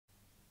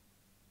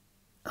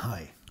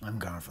Hi, I'm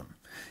Garvin.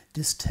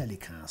 This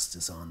telecast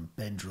is on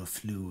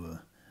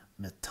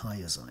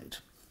Bendroflumethiazide,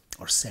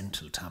 or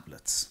Centyl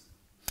tablets.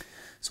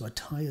 So a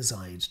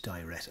thiazide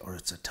diuretic, or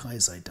it's a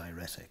thiazide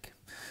diuretic.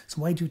 So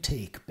why do you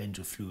take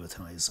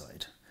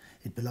bendroflumethiazide?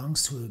 It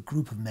belongs to a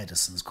group of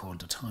medicines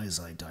called the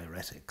thiazide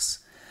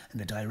diuretics.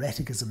 And a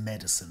diuretic is a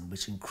medicine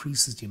which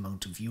increases the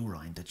amount of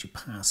urine that you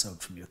pass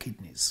out from your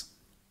kidneys.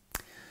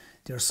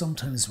 They are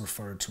sometimes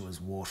referred to as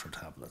water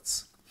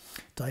tablets.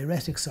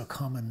 Diuretics are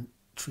common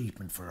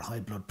treatment for high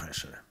blood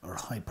pressure or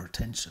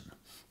hypertension.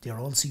 They are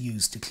also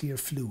used to clear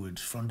fluid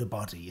from the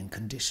body in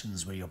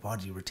conditions where your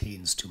body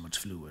retains too much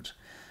fluid.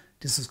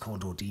 This is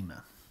called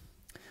edema.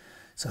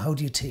 So how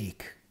do you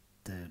take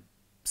the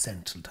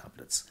Centyl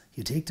tablets?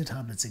 You take the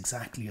tablets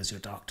exactly as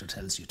your doctor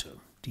tells you to.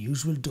 The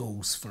usual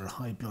dose for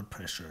high blood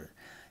pressure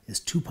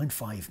is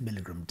 2.5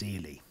 milligram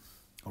daily,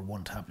 or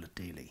 1 tablet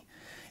daily.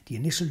 The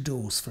initial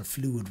dose for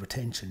fluid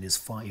retention is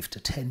 5 to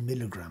 10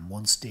 milligram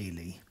once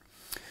daily,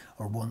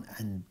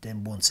 and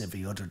then once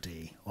every other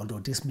day, although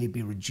this may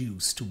be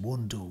reduced to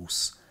 1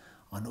 dose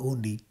on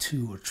only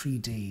 2 or 3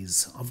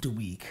 days of the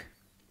week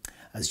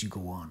as you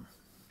go on.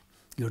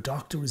 Your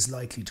doctor is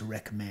likely to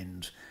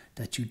recommend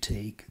that you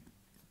take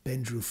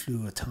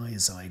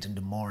bendroflumethiazide in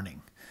the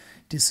morning.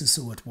 This is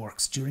so it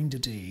works during the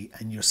day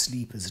and your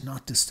sleep is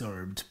not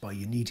disturbed by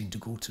you needing to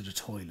go to the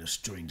toilet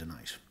during the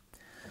night.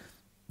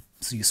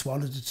 So you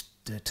swallow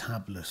the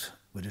tablet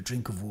with a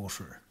drink of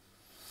water.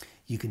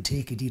 You can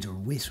take it either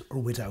with or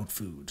without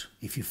food.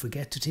 If you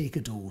forget to take a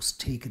dose,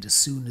 take it as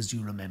soon as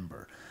you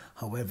remember.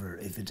 However,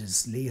 if it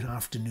is late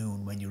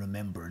afternoon when you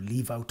remember,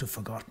 leave out the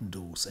forgotten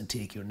dose and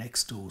take your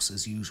next dose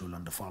as usual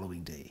on the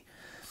following day.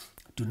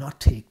 Do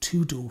not take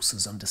 2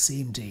 doses on the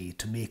same day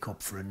to make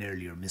up for an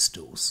earlier missed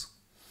dose.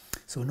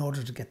 So in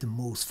order to get the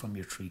most from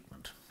your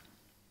treatment.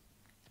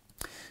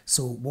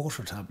 So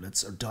water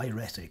tablets or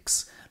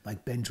diuretics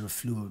like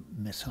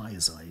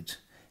bendroflumethiazide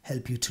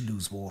help you to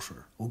lose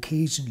water.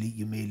 Occasionally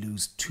you may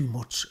lose too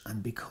much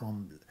and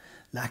become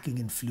lacking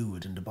in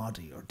fluid in the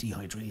body or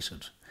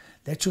dehydrated.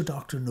 Let your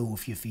doctor know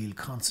if you feel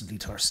constantly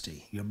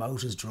thirsty, your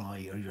mouth is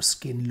dry or your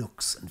skin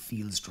looks and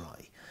feels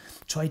dry.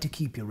 Try to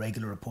keep your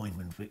regular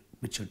appointment with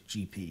your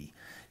GP.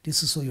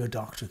 This is so your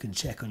doctor can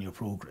check on your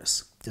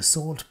progress. The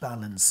salt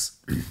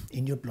balance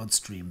in your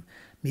bloodstream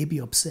may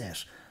be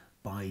upset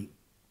by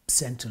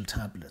Centyl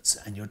tablets,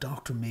 and your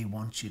doctor may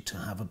want you to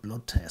have a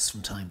blood test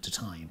from time to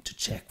time to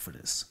check for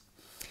this.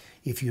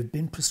 If you have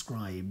been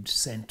prescribed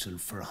Centyl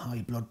for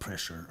high blood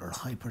pressure or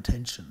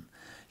hypertension,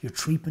 your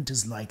treatment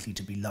is likely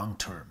to be long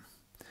term.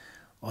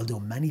 Although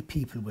many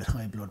people with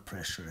high blood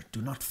pressure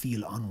do not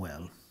feel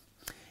unwell,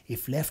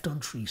 if left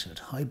untreated,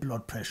 high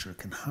blood pressure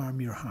can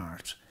harm your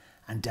heart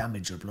and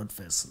damage your blood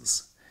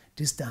vessels.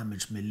 This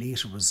damage may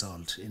later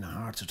result in a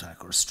heart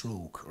attack or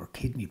stroke or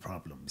kidney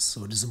problems,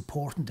 so it is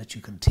important that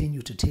you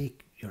continue to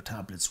take your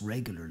tablets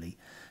regularly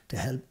to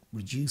help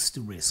reduce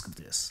the risk of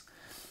this.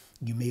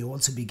 You may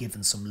also be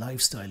given some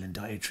lifestyle and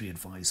dietary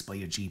advice by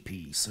your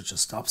GP, such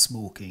as stop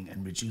smoking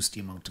and reduce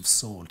the amount of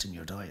salt in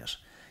your diet,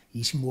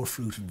 eating more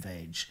fruit and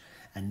veg,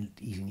 and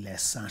eating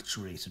less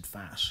saturated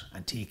fat,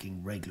 and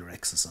taking regular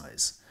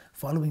exercise.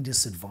 Following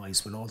this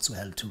advice will also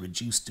help to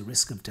reduce the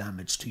risk of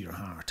damage to your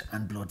heart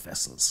and blood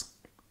vessels.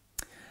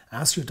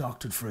 Ask your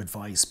doctor for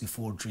advice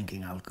before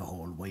drinking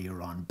alcohol while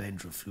you're on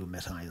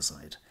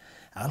bendroflumethiazide.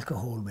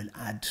 Alcohol will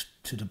add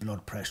to the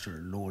blood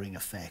pressure lowering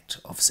effect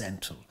of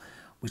Centyl,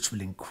 which will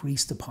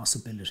increase the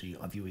possibility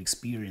of you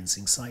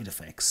experiencing side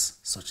effects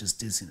such as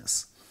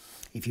dizziness.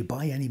 If you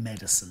buy any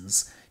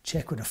medicines,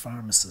 check with a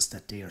pharmacist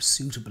that they are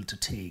suitable to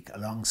take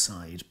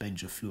alongside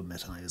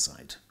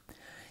bendroflumethiazide.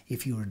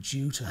 If you are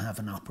due to have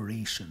an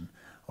operation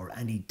or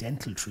any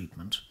dental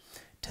treatment,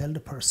 tell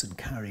the person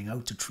carrying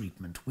out the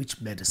treatment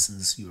which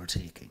medicines you are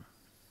taking.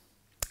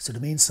 So the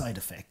main side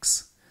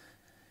effects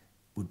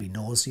would be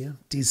nausea,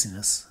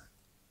 dizziness,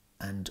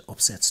 and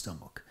upset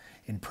stomach.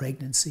 In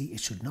pregnancy,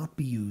 it should not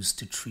be used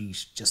to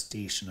treat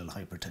gestational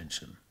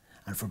hypertension.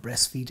 And for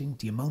breastfeeding,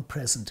 the amount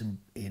present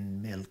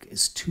in milk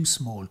is too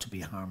small to be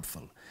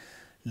harmful.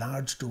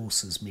 Large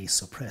doses may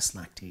suppress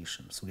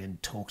lactation, so again,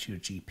 talk to your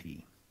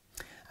GP.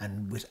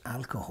 And with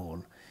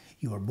alcohol,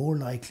 you are more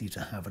likely to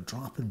have a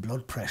drop in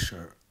blood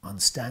pressure on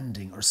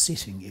standing or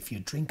sitting if you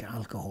drink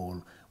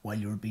alcohol while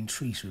you're being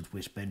treated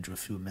with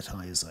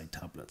bendroflumethiazide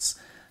tablets.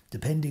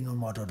 Depending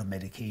on what other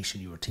medication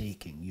you are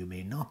taking, you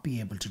may not be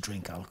able to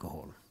drink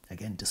alcohol.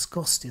 Again,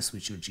 discuss this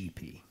with your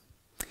GP.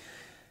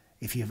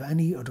 If you have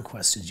any other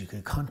questions, you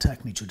can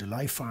contact me through the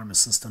live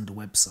pharmacist on the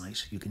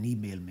website. You can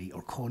email me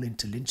or call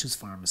into Lynch's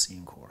Pharmacy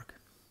in Cork.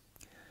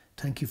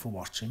 Thank you for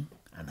watching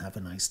and have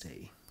a nice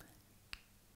day.